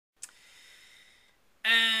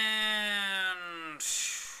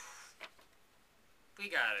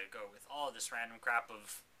go with all this random crap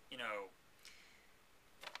of, you know,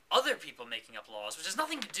 other people making up laws, which has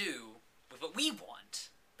nothing to do with what we want.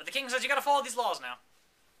 But the king says, you gotta follow these laws now.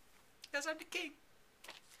 Because I'm the king.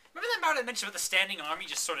 Remember that part I mentioned with the standing army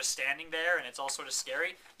just sort of standing there and it's all sort of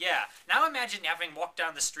scary? Yeah. Now imagine having walked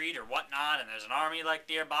down the street or whatnot and there's an army like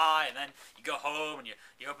nearby and then you go home and you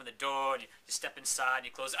open the door and you step inside and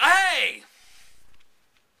you close it. Hey!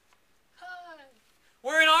 Hi.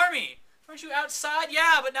 We're an army. Aren't you outside?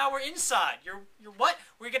 Yeah, but now we're inside. You're what?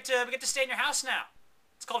 We get to stay in your house now.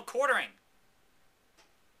 It's called quartering.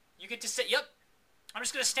 You get to sit. Yep. I'm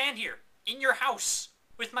just gonna stand here in your house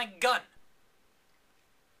with my gun.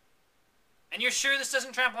 And you're sure this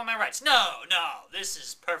doesn't trample on my rights? No, this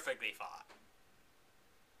is perfectly fine.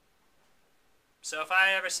 So if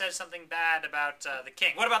I ever said something bad about the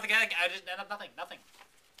king, what about the guy? I didn't. Nothing. What are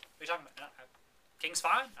you talking about? King's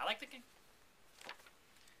fine. I like the king.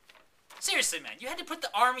 Seriously, man, you had to put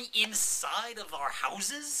the army inside of our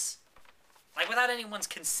houses? Like, without anyone's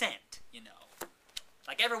consent, you know.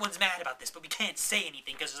 Like, everyone's mad about this, but we can't say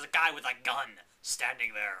anything because there's a guy with a gun standing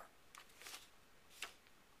there.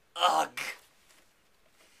 Ugh.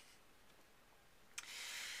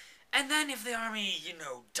 And then if the army, you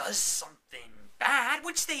know, does something bad,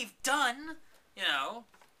 which they've done, you know,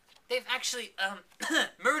 they've actually,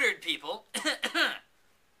 murdered people,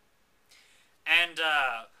 and,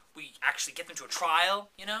 we actually get them to a trial,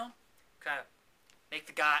 you know? Kind of make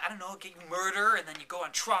the guy, I don't know, get you murder, and then you go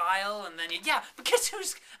on trial, and then you, yeah, but guess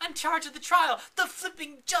who's in charge of the trial? The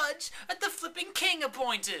flipping judge that the flipping king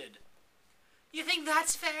appointed. You think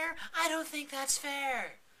that's fair? I don't think that's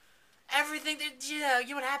fair. Everything that, you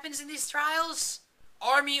know what happens in these trials?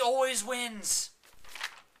 Army always wins.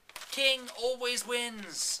 King always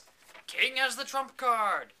wins. King has the trump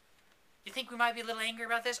card. You think we might be a little angry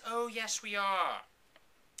about this? Oh, yes, we are.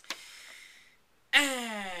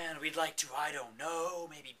 And we'd like to, I don't know,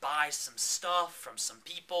 maybe buy some stuff from some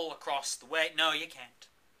people across the way. No, you can't.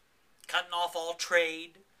 Cutting off all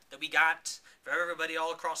trade that we got for everybody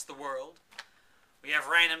all across the world. We have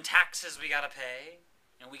random taxes we gotta pay,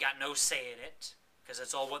 and we got no say in it, because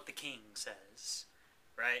it's all what the king says,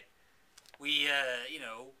 right? We, you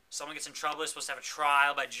know, someone gets in trouble, they're supposed to have a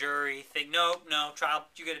trial by jury thing. No, trial,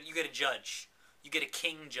 you get a judge. You get a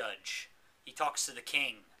king judge. He talks to the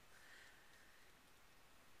king.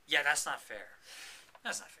 Yeah, that's not fair.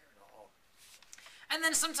 That's not fair at all. And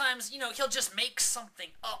then sometimes, you know, he'll just make something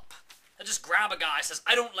up. He'll just grab a guy, says,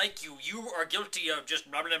 I don't like you, you are guilty of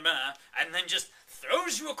just blah, blah, blah, and then just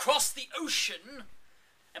throws you across the ocean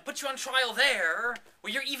and puts you on trial there,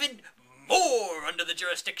 where you're even more under the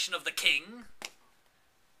jurisdiction of the king.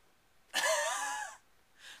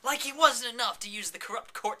 Like it wasn't enough to use the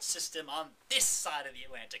corrupt court system on this side of the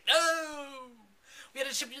Atlantic. No! We had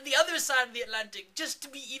to ship you to the other side of the Atlantic just to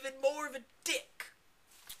be even more of a dick.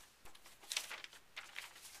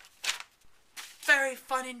 Very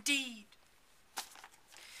fun indeed.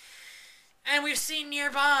 And we've seen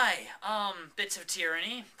nearby bits of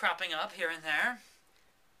tyranny cropping up here and there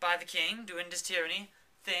by the king doing this tyranny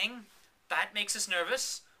thing. That makes us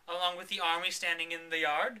nervous, along with the army standing in the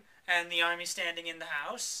yard and the army standing in the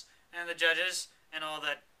house and the judges and all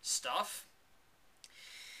that stuff.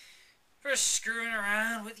 We're screwing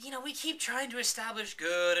around with, you know, we keep trying to establish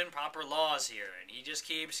good and proper laws here, and he just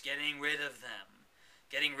keeps getting rid of them.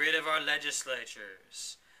 Getting rid of our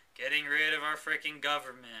legislatures. Getting rid of our freaking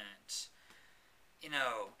government. You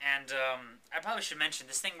know, and I probably should mention,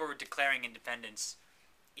 this thing where we're declaring independence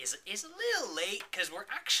is a little late, because we're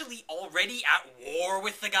actually already at war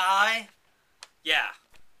with the guy. Yeah,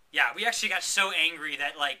 we actually got so angry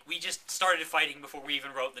that, like, we just started fighting before we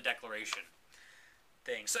even wrote the declaration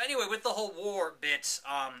thing. So anyway, with the whole war bit,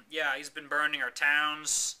 yeah, he's been burning our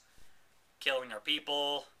towns, killing our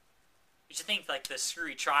people. You should think, like, the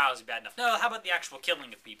screwy trials are bad enough. No, how about the actual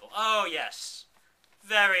killing of people? Oh, yes.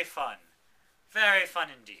 Very fun. Very fun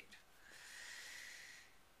indeed.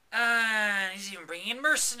 And he's even bringing in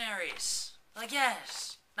mercenaries. Like,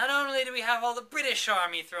 yes. Not only do we have all the British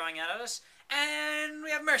army throwing at us, and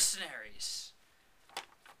we have mercenaries.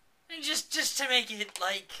 And just to make it,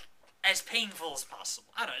 like, as painful as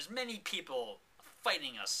possible. I don't know, as many people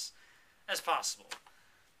fighting us as possible.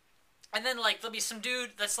 And then, like, there'll be some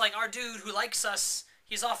dude that's, like, our dude who likes us.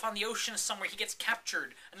 He's off on the ocean somewhere. He gets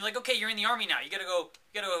captured. And they're like, okay, you're in the army now. You gotta go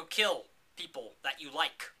kill people that you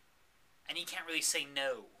like. And he can't really say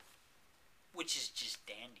no. Which is just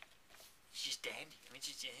dandy. It's just dandy. I mean, it's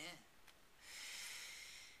just,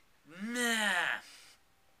 nah.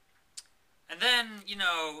 And then, you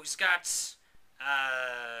know, he's got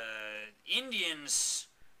Indians.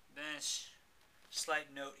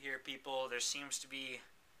 Slight note here, people. There seems to be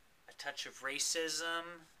touch of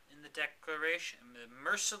racism in the Declaration. The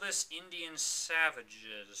merciless Indian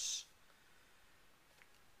savages.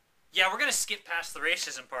 Yeah, we're going to skip past the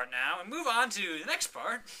racism part now and move on to the next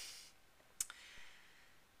part.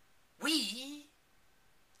 We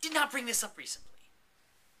did not bring this up recently.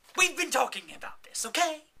 We've been talking about this,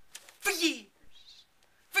 okay? For years.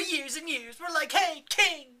 For years and years. We're like, hey,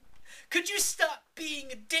 King, could you stop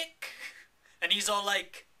being a dick? And he's all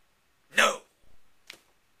like, no.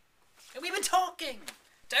 And we've been talking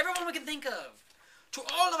to everyone we can think of. To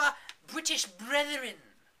all of our British brethren.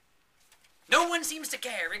 No one seems to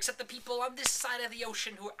care except the people on this side of the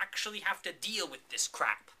ocean who actually have to deal with this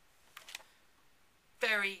crap.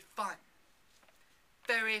 Very fun.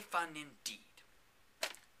 Very fun indeed.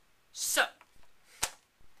 So,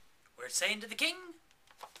 we're saying to the king,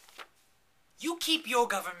 you keep your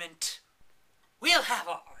government, we'll have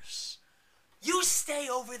ours. You stay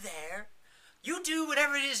over there, you do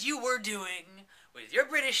whatever it is you were doing with your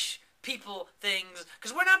British people things,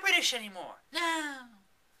 because we're not British anymore. No.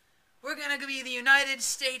 We're going to be the United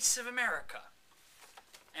States of America.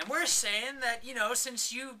 And we're saying that, you know,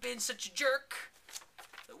 since you've been such a jerk,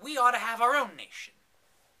 that we ought to have our own nation.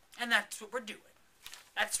 And that's what we're doing.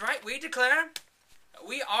 That's right, we declare that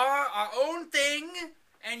we are our own thing,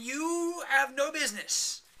 and you have no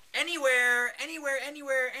business anywhere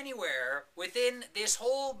within this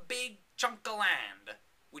whole big chunk of land,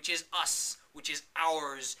 which is us, which is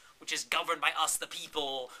ours, which is governed by us, the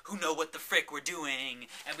people, who know what the frick we're doing,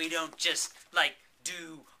 and we don't just, like,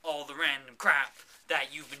 do all the random crap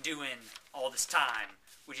that you've been doing all this time,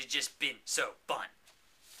 which has just been so fun.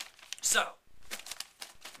 So,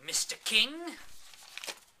 Mr. King,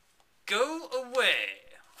 go away,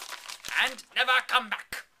 and never come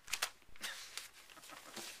back.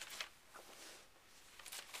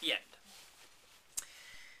 The end.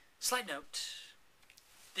 Slight note.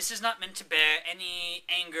 This is not meant to bear any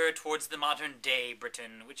anger towards the modern-day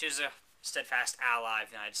Britain, which is a steadfast ally of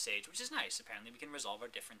the United States, which is nice. Apparently we can resolve our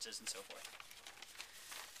differences and so forth.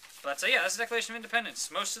 But, so yeah, that's the Declaration of Independence.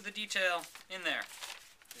 Most of the detail in there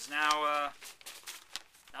is now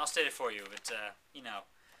stated for you. But, you know,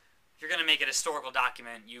 if you're going to make a historical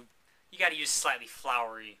document, you got to use slightly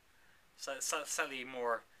flowery, slightly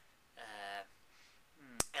more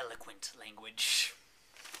eloquent language.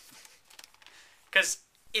 Because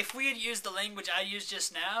if we had used the language I used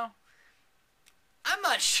just now, I'm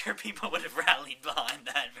not sure people would have rallied behind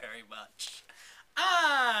that very much.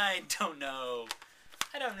 I don't know.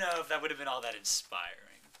 I don't know if that would have been all that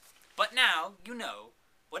inspiring. But now, you know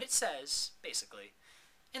what it says, basically,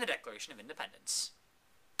 in the Declaration of Independence.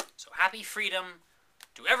 So happy freedom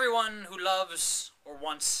to everyone who loves or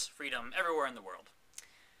wants freedom everywhere in the world.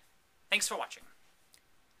 Thanks for watching.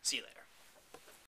 See you later.